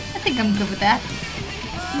 I think I'm good with that.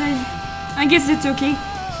 I guess it's okay.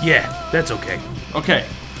 Yeah, that's okay. Okay,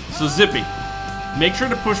 so Zippy, make sure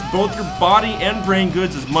to push both your body and brain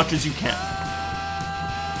goods as much as you can.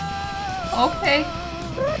 Okay.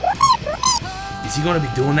 Is he gonna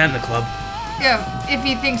be doing that in the club? Yeah, if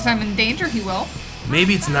he thinks I'm in danger, he will.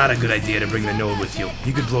 Maybe it's not a good idea to bring the node with you.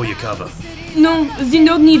 He could blow your cover. No, the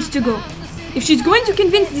node needs to go. If she's going to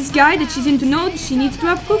convince this guy that she's into node, she needs to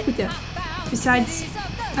have proof with her. Besides,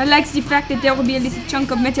 I like the fact that there will be a little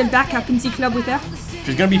chunk of metal backup in the club with her.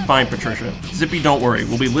 She's gonna be fine, Patricia. Zippy, don't worry.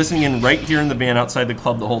 We'll be listening in right here in the van outside the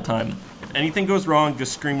club the whole time. If anything goes wrong,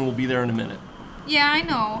 just scream and we'll be there in a minute. Yeah, I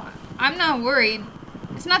know. I'm not worried.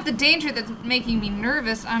 It's not the danger that's making me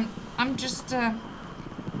nervous. I'm just,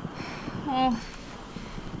 well,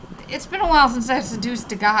 it's been a while since I've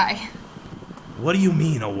seduced a guy. What do you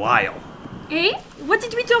mean, a while? Eh? What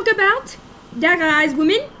did we talk about? Dagger eyes,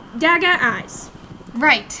 woman. Dagger eyes.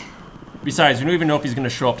 Right. Besides, we don't even know if he's gonna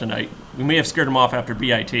show up tonight. We may have scared him off after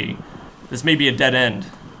BIT. This may be a dead end.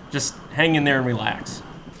 Just hang in there and relax.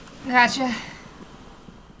 Gotcha.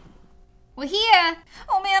 Well, here.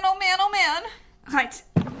 Oh man, oh man, oh man. Right.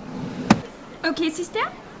 Okay, sister.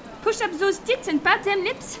 Push up those tits and pat them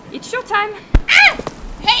lips. It's your time. Ah!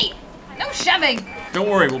 Hey! No shoving! Don't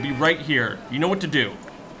worry, we'll be right here. You know what to do.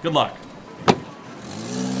 Good luck.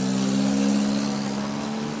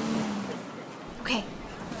 Okay.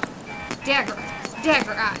 Dagger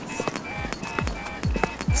eyes.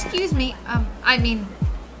 Excuse me,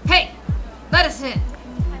 hey! Let us in.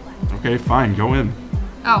 Okay, fine, go in.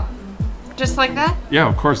 Oh. Just like that? Yeah,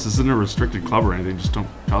 of course, this isn't a restricted club or anything, just don't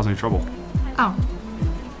cause any trouble. Oh.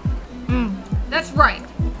 That's right.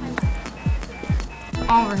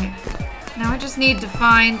 Alright. Now I just need to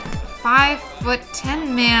find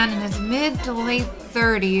 5'10" man in his mid to late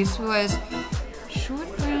 30s who has short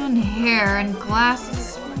brown hair and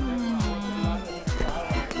glasses.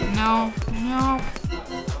 No.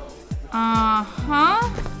 Uh-huh.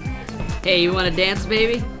 Hey, you wanna dance,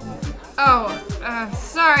 baby? Oh,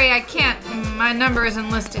 sorry, I can't. My number isn't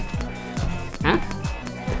listed. Huh?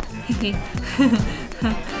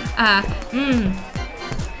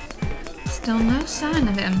 Still no sign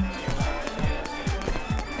of him.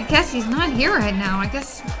 I guess he's not here right now. I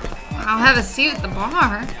guess I'll have a seat at the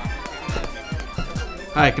bar.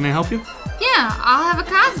 Hi, can I help you? Yeah, I'll have a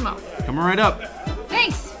Cosmo. Coming right up.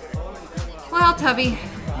 Thanks. Well, Tubby,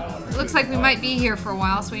 it looks like we might be here for a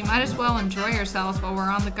while, so we might as well enjoy ourselves while we're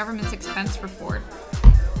on the government's expense report.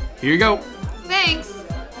 Here you go. Thanks.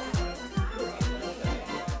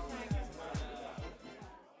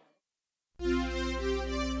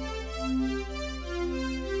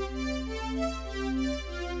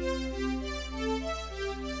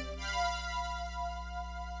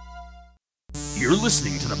 You're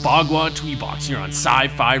listening to the Bagua Tweebox here on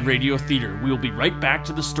Sci-Fi Radio Theater. We'll be right back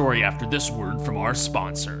to the story after this word from our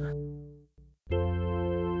sponsor.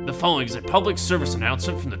 The following is a public service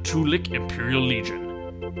announcement from the Tulik Imperial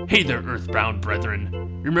Legion. Hey there, Earthbound brethren.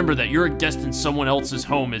 Remember that you're a guest in someone else's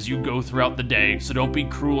home as you go throughout the day, so don't be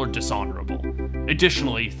cruel or dishonorable.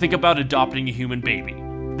 Additionally, think about adopting a human baby.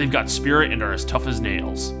 They've got spirit and are as tough as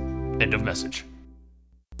nails. End of message.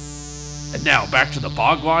 And now, back to the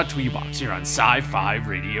Bagua Tweebox here on Sci-Fi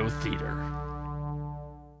Radio Theater.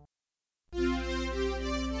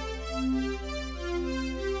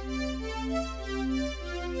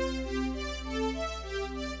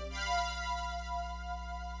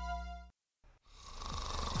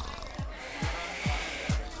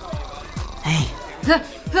 Hey.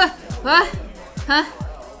 What? Huh?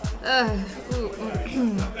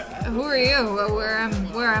 Who are you? Where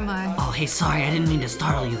am I? Oh, hey, sorry, I didn't mean to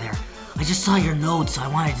startle you there. I just saw your node, so I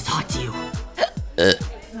wanted to talk to you.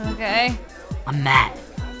 Okay. I'm Matt.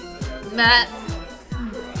 Matt.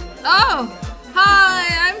 Oh!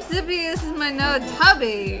 Hi, I'm Zippy. This is my node,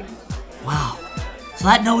 Tubby. Wow. So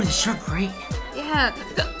that node is sure great. Yeah.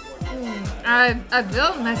 I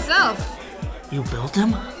built it myself. You built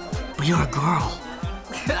him? But you're a girl.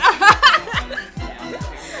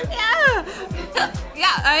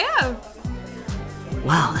 Yeah, I am.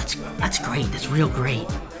 Wow, that's great. That's real great.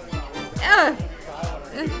 Yeah.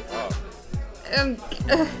 Do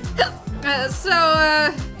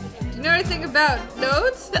you know anything about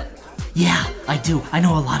nodes? Yeah, I do. I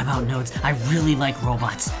know a lot about nodes. I really like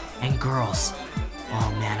robots and girls.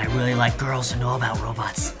 Oh man, I really like girls who know about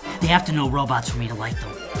robots. They have to know robots for me to like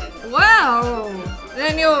them. Wow,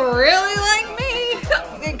 then you'll really like me.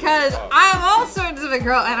 Because I'm all sorts of a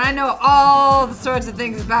girl and I know all the sorts of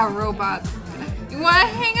things about robots. You want to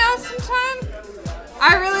hang out sometime?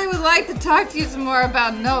 I really would like to talk to you some more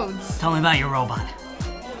about nodes. Tell me about your robot.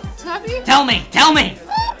 Tubby? Tell me!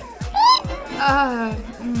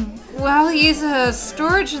 Well, he's a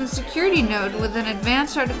storage and security node with an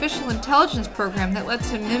advanced artificial intelligence program that lets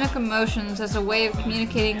him mimic emotions as a way of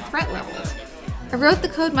communicating threat levels. I wrote the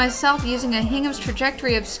code myself using a Hingham's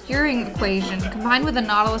trajectory obscuring equation combined with a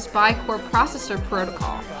Nautilus bicore processor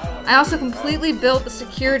protocol. I also completely built the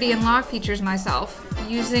security and lock features myself,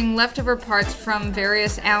 using leftover parts from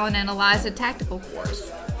various Allen and Eliza tactical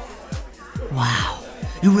cores. Wow.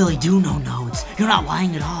 You really do know nodes. You're not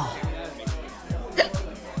lying at all.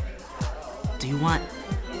 Do you want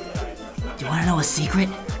to know a secret?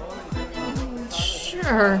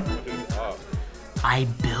 Sure. I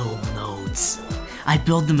build nodes. I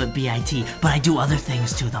build them at BIT, but I do other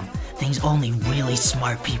things to them. Things only really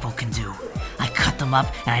smart people can do. I cut them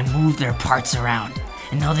up and I move their parts around.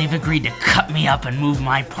 And now they've agreed to cut me up and move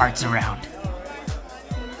my parts around.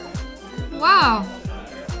 Wow.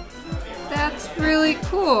 That's really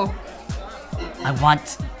cool.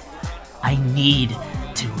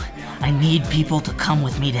 I need people to come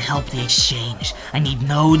with me to help the exchange. I need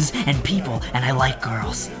nodes and people, and I like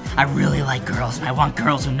girls. I really like girls, and I want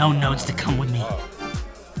girls who know nodes to come with me.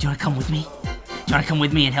 Do you want to come with me? Do you want to come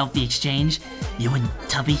with me and help the exchange? You and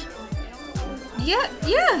Tubby? Yeah.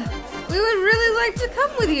 We would really like to come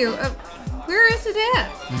with you. Where is it at?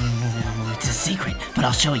 It's a secret, but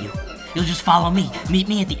I'll show you. You'll just follow me. Meet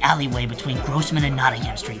me at the alleyway between Grossman and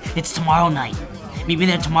Nottingham Street. It's tomorrow night. Meet me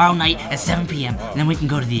there tomorrow night at 7 p.m. And then we can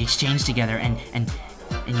go to the exchange together and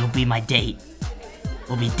you'll be my date.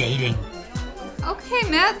 We'll be dating. Okay,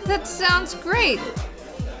 Matt, that sounds great.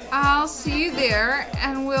 I'll see you there,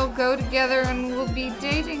 and we'll go together and we'll be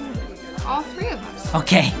dating, all three of us.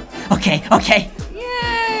 Okay.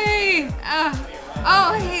 Yay!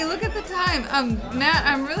 Oh, hey, look at the time. Matt,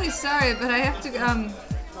 I'm really sorry, but I have to,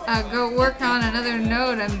 go work on another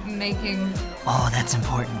node I'm making. Oh, that's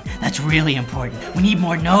important. That's really important. We need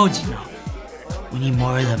more nodes, you know. We need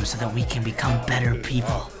more of them so that we can become better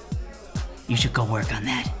people. You should go work on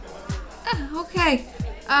that. Okay.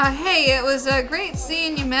 Hey, it was great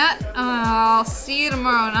seeing you, Matt. I'll see you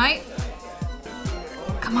tomorrow night.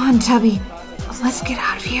 Come on, Tubby. Let's get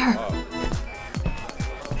out of here.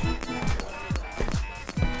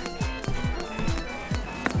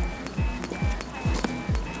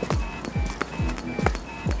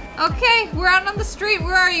 Okay, we're out on the street.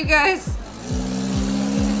 Where are you guys?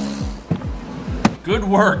 Good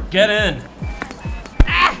work. Get in.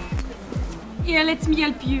 Here, let me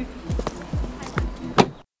help you.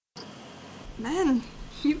 Man,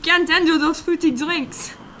 you can't handle those fruity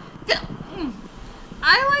drinks.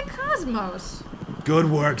 I like Cosmos.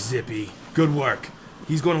 Good work, Zippy. Good work.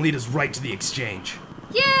 He's going to lead us right to the exchange.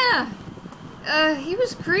 Yeah. He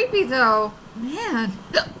was creepy, though. Man.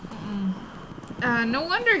 No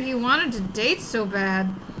wonder he wanted to date so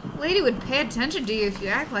bad. Lady would pay attention to you if you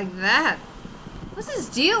act like that. What's his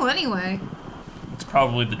deal, anyway? It's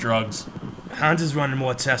probably the drugs. Hans is running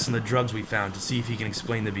more tests on the drugs we found to see if he can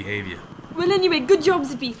explain the behavior. Well, anyway, good job,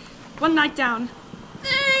 Zippy. One night down.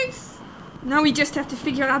 Thanks. Now we just have to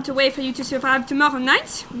figure out a way for you to survive tomorrow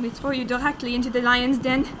night. We throw you directly into the lion's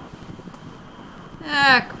den.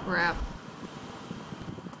 Ah, crap.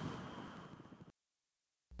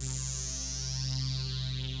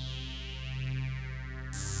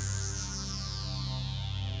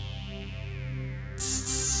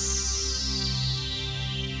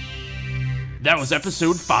 That was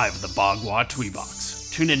episode 5 of the Bagua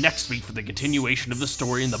Tweebox. Tune in next week for the continuation of the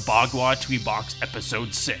story in the Bagua Tweebox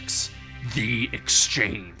episode 6, The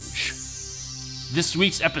Exchange. This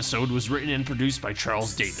week's episode was written and produced by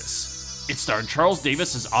Charles Davis. It starred Charles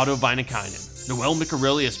Davis as Otto Vainikainen, Noelle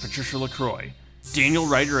Miccarelli as Patricia LaCroix, Daniel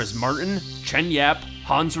Ryder as Martin, Chen Yap,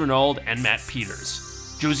 Hans Renauld, and Matt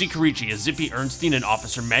Peters, Josie Carici as Zippy Ernstein and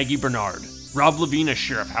Officer Maggie Bernard, Rob Levine as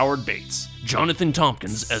Sheriff Howard Bates, Jonathan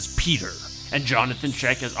Tompkins as Peter, and Jonathan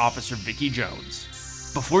Scheck as Officer Vicky Jones.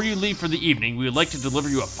 Before you leave for the evening, we would like to deliver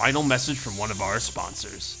you a final message from one of our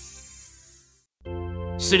sponsors.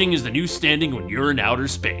 Sitting is the new standing when you're in outer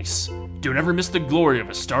space. Don't ever miss the glory of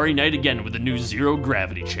a starry night again with the new Zero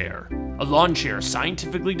Gravity Chair, a lawn chair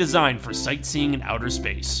scientifically designed for sightseeing in outer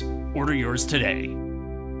space. Order yours today.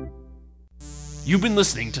 You've been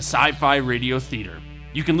listening to Sci-Fi Radio Theater.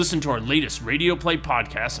 You can listen to our latest Radio Play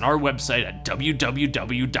podcast on our website at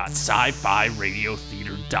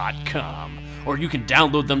www.sci-fi-radiotheater.com, or you can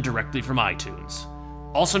download them directly from iTunes.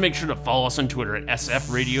 Also make sure to follow us on Twitter at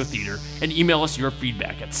SF Radio Theater and email us your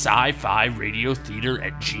feedback at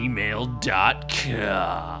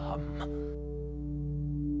sci-fi-radiotheater@gmail.com.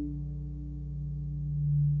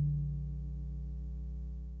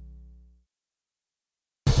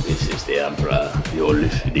 This is the Emperor. You're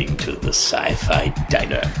listening to the Sci-Fi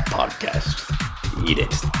Diner podcast. Eat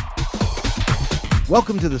it.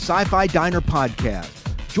 Welcome to the Sci-Fi Diner podcast.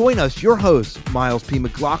 Join us, your hosts, Miles P.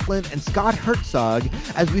 McLaughlin and Scott Herzog,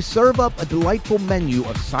 as we serve up a delightful menu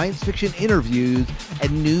of science fiction interviews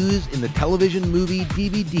and news in the television, movie,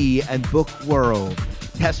 DVD, and book world.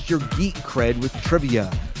 Test your geek cred with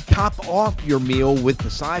trivia. Top off your meal with the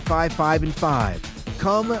Sci-Fi 5 and 5.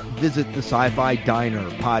 Come visit the Sci-Fi Diner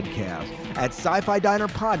podcast at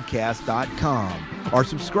sci-fi-dinerpodcast.com or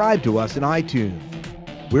subscribe to us in iTunes.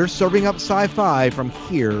 We're serving up sci-fi from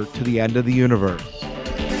here to the end of the universe.